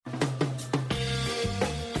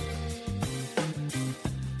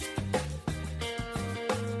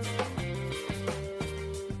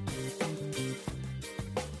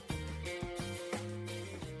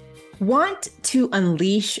Want to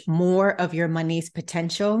unleash more of your money's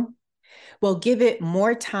potential? Well, give it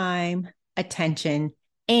more time, attention,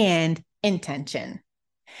 and intention.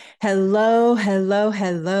 Hello, hello,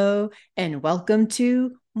 hello, and welcome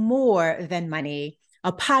to More Than Money,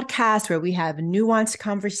 a podcast where we have nuanced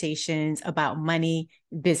conversations about money,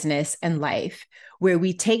 business, and life, where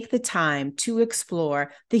we take the time to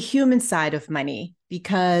explore the human side of money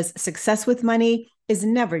because success with money is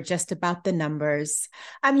never just about the numbers.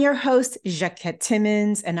 I'm your host, Jacquette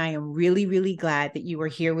Timmons, and I am really, really glad that you are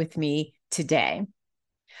here with me today.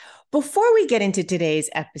 Before we get into today's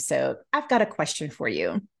episode, I've got a question for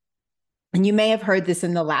you. And you may have heard this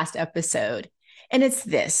in the last episode. And it's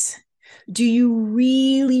this: do you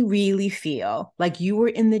really, really feel like you were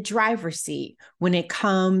in the driver's seat when it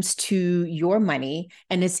comes to your money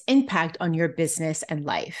and its impact on your business and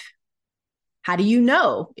life? How do you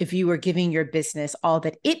know if you are giving your business all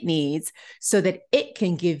that it needs so that it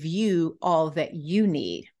can give you all that you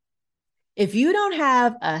need? If you don't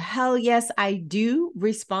have a hell yes, I do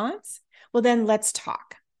response, well, then let's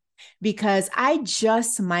talk, because I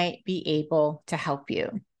just might be able to help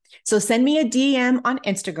you. So send me a DM on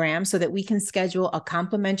Instagram so that we can schedule a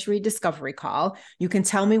complimentary discovery call. You can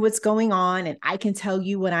tell me what's going on and I can tell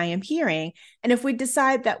you what I am hearing. And if we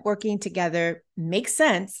decide that working together makes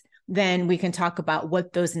sense, then we can talk about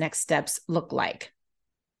what those next steps look like.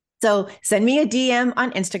 So send me a DM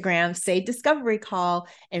on Instagram, say discovery call,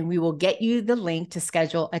 and we will get you the link to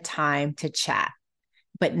schedule a time to chat.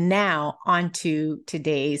 But now on to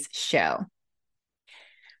today's show.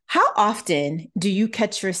 How often do you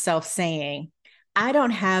catch yourself saying, I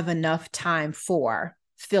don't have enough time for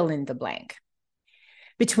fill in the blank?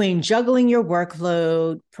 Between juggling your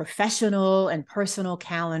workload, professional and personal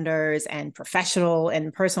calendars, and professional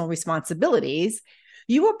and personal responsibilities,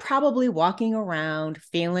 you are probably walking around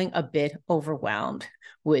feeling a bit overwhelmed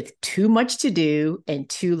with too much to do and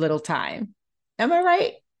too little time. Am I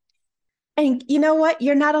right? And you know what?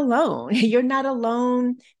 You're not alone. You're not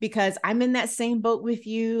alone, because I'm in that same boat with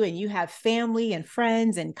you, and you have family and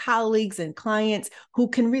friends and colleagues and clients who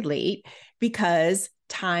can relate, because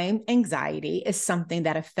time anxiety is something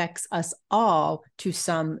that affects us all to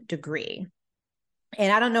some degree.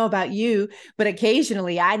 And I don't know about you, but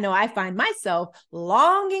occasionally I know I find myself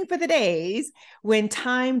longing for the days when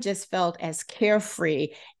time just felt as carefree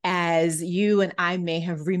as you and I may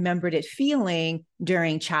have remembered it feeling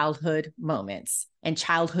during childhood moments and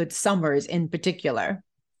childhood summers in particular.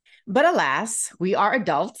 But alas, we are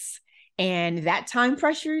adults. And that time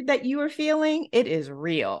pressure that you are feeling, it is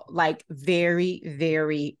real, like very,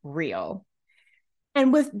 very real.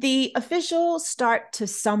 And with the official start to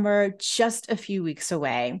summer just a few weeks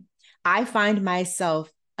away, I find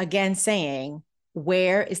myself again saying,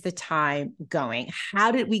 where is the time going?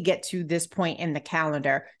 How did we get to this point in the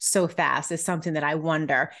calendar so fast is something that I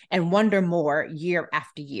wonder, and wonder more year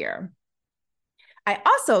after year. I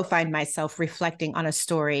also find myself reflecting on a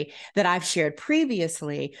story that I've shared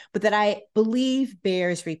previously, but that I believe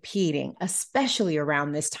bears repeating, especially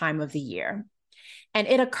around this time of the year. And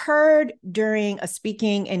it occurred during a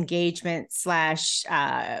speaking engagement slash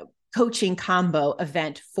coaching combo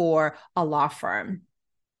event for a law firm.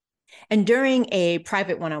 And during a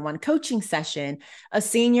private one-on-one coaching session, a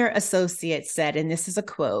senior associate said, and this is a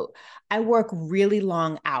quote, "I work really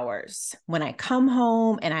long hours. When I come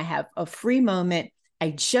home and I have a free moment,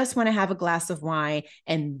 I just want to have a glass of wine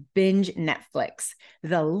and binge Netflix.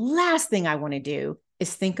 The last thing I want to do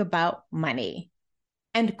is think about money."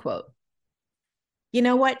 End quote. You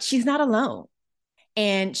know what? She's not alone.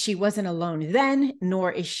 And she wasn't alone then, nor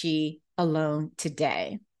is she alone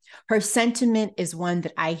today. Her sentiment is one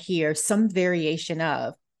that I hear some variation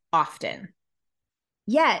of often.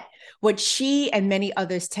 Yet, what she and many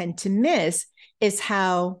others tend to miss is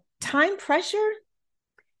how time pressure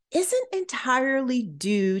isn't entirely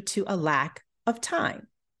due to a lack of time.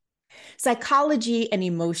 Psychology and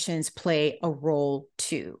emotions play a role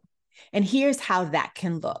too. And here's how that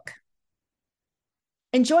can look.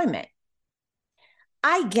 Enjoyment.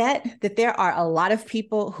 I get that there are a lot of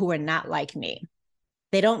people who are not like me.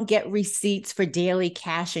 They don't get receipts for daily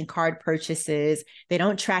cash and card purchases. They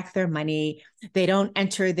don't track their money. They don't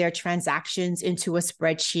enter their transactions into a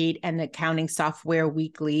spreadsheet and accounting software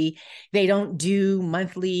weekly. They don't do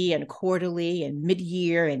monthly and quarterly and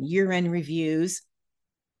mid-year and year-end reviews.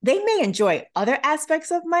 They may enjoy other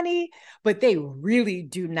aspects of money, but they really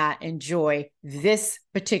do not enjoy this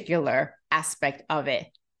particular aspect of it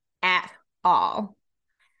at all.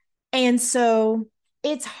 And so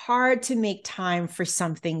it's hard to make time for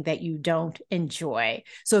something that you don't enjoy.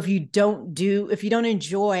 So if you don't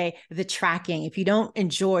enjoy the tracking, if you don't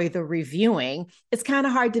enjoy the reviewing, it's kind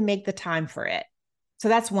of hard to make the time for it. So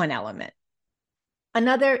that's one element.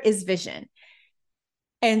 Another is vision.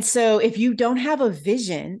 And so if you don't have a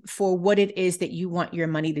vision for what it is that you want your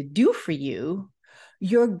money to do for you,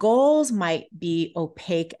 your goals might be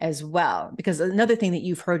opaque as well. Because another thing that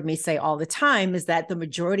you've heard me say all the time is that the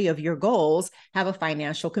majority of your goals have a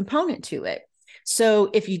financial component to it. So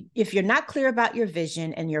if you're not clear about your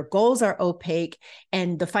vision and your goals are opaque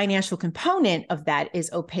and the financial component of that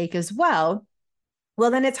is opaque as well,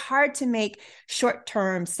 then it's hard to make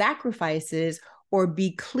short-term sacrifices or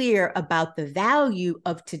be clear about the value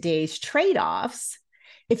of today's trade-offs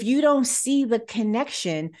if you don't see the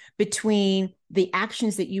connection between the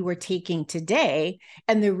actions that you are taking today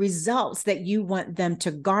and the results that you want them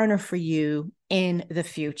to garner for you in the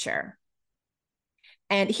future.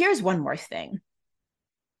 And here's one more thing: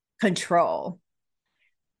 control.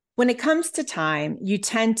 When it comes to time, you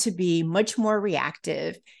tend to be much more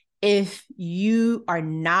reactive if you are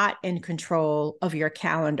not in control of your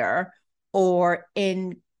calendar or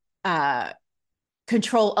in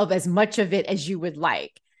control of as much of it as you would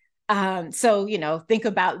like. So, think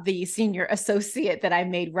about the senior associate that I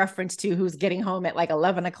made reference to who's getting home at like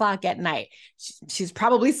 11 o'clock at night. She's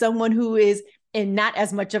probably someone who is in not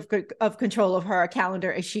as much of control of her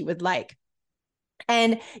calendar as she would like.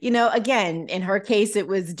 And, again, in her case, it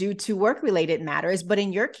was due to work-related matters, but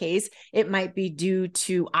in your case, it might be due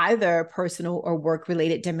to either personal or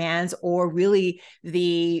work-related demands, or really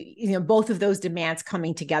both of those demands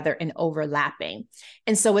coming together and overlapping.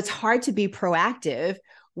 And so it's hard to be proactive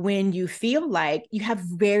when you feel like you have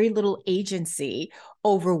very little agency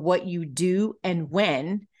over what you do and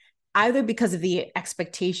when, either because of the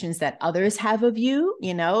expectations that others have of you,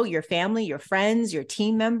 your family, your friends, your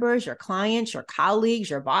team members, your clients, your colleagues,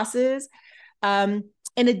 your bosses. In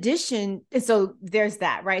addition, so there's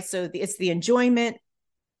that, right? So it's the enjoyment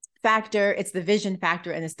factor, it's the vision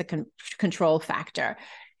factor, and it's the control factor.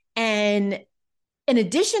 And in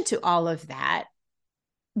addition to all of that,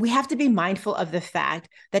 we have to be mindful of the fact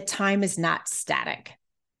that time is not static.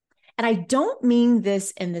 And I don't mean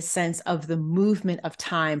this in the sense of the movement of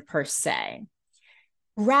time per se.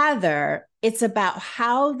 Rather, it's about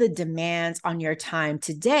how the demands on your time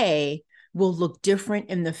today will look different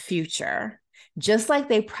in the future, just like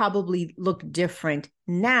they probably look different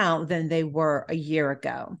now than they were a year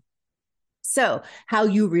ago. So how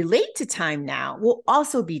you relate to time now will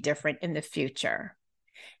also be different in the future.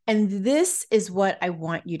 And this is what I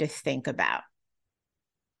want you to think about.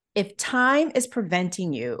 If time is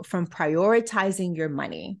preventing you from prioritizing your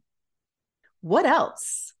money, what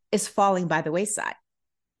else is falling by the wayside?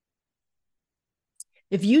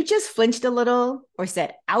 If you just flinched a little or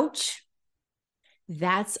said, ouch,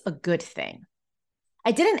 that's a good thing.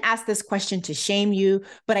 I didn't ask this question to shame you,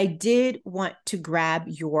 but I did want to grab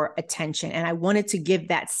your attention, and I wanted to give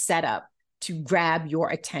that setup to grab your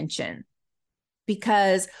attention.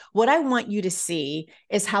 Because what I want you to see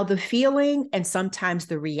is how the feeling and sometimes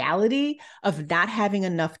the reality of not having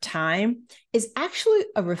enough time is actually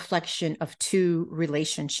a reflection of two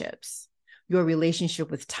relationships: your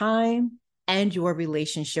relationship with time and your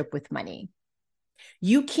relationship with money.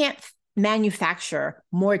 You can't manufacture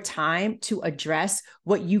more time to address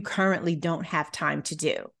what you currently don't have time to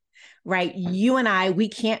do. Right? You and I, we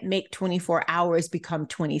can't make 24 hours become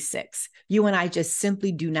 26. You and I just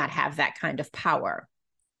simply do not have that kind of power.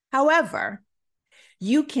 However,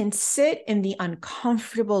 you can sit in the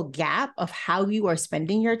uncomfortable gap of how you are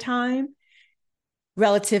spending your time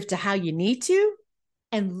relative to how you need to,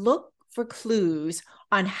 and look for clues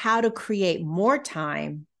on how to create more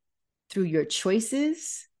time through your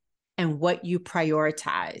choices and what you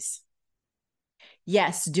prioritize.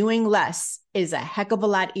 Yes, doing less is a heck of a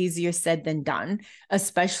lot easier said than done,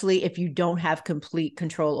 especially if you don't have complete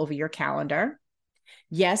control over your calendar.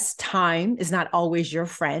 Yes, time is not always your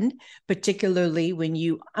friend, particularly when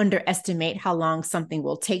you underestimate how long something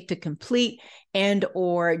will take to complete and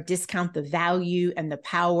or discount the value and the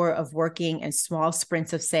power of working in small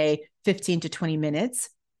sprints of, say, 15 to 20 minutes.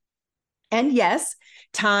 And yes,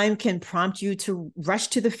 time can prompt you to rush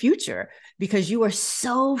to the future because you are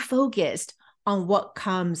so focused on what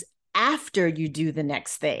comes after you do the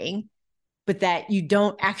next thing, but that you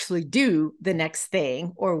don't actually do the next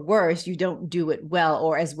thing, or worse, you don't do it well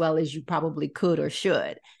or as well as you probably could or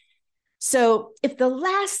should. So if the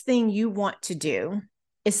last thing you want to do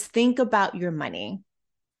is think about your money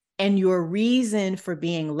and your reason for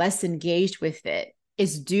being less engaged with it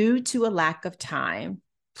is due to a lack of time,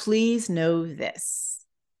 please know this: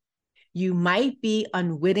 you might be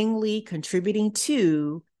unwittingly contributing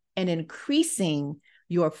to and increasing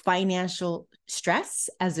your financial stress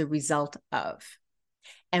as a result of.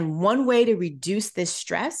 And one way to reduce this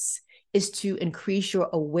stress is to increase your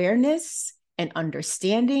awareness and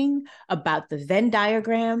understanding about the Venn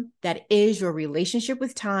diagram that is your relationship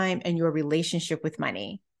with time and your relationship with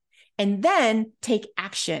money. And then take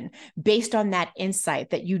action based on that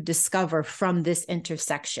insight that you discover from this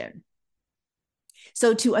intersection.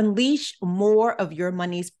 So to unleash more of your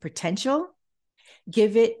money's potential,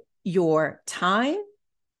 give it your time,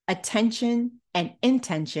 attention, and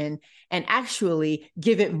intention, and actually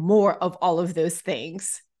give it more of all of those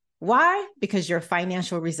things. Why? Because your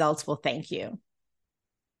financial results will thank you.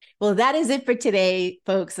 Well, that is it for today,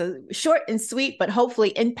 folks. A short and sweet, but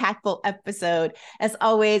hopefully impactful episode. As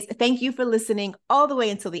always, thank you for listening all the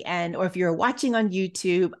way until the end. Or if you're watching on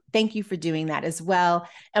YouTube, thank you for doing that as well.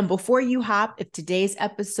 And before you hop, if today's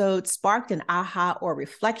episode sparked an aha or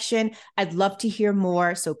reflection, I'd love to hear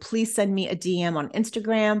more. So please send me a DM on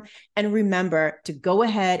Instagram. And remember to go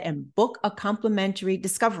ahead and book a complimentary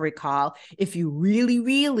discovery call if you really,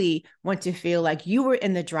 really want to feel like you were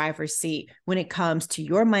in the driver's seat when it comes to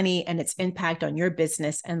your money and its impact on your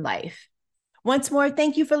business and life. Once more,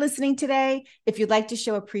 thank you for listening today. If you'd like to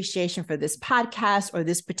show appreciation for this podcast or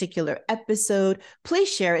this particular episode,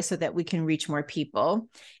 please share it so that we can reach more people.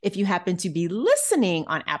 If you happen to be listening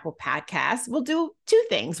on Apple Podcasts, we'll do two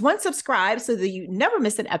things. One, subscribe so that you never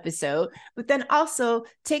miss an episode, but then also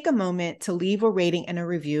take a moment to leave a rating and a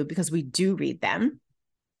review because we do read them.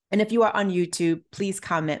 And if you are on YouTube, please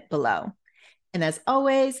comment below. And as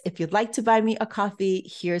always, if you'd like to buy me a coffee,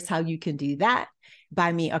 here's how you can do that.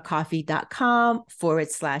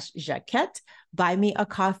 buymeacoffee.com/Jacquette,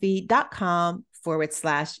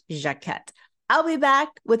 buymeacoffee.com/Jacquette. I'll be back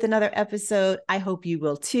with another episode. I hope you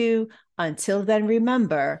will too. Until then,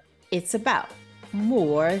 remember, it's about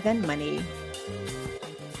more than money.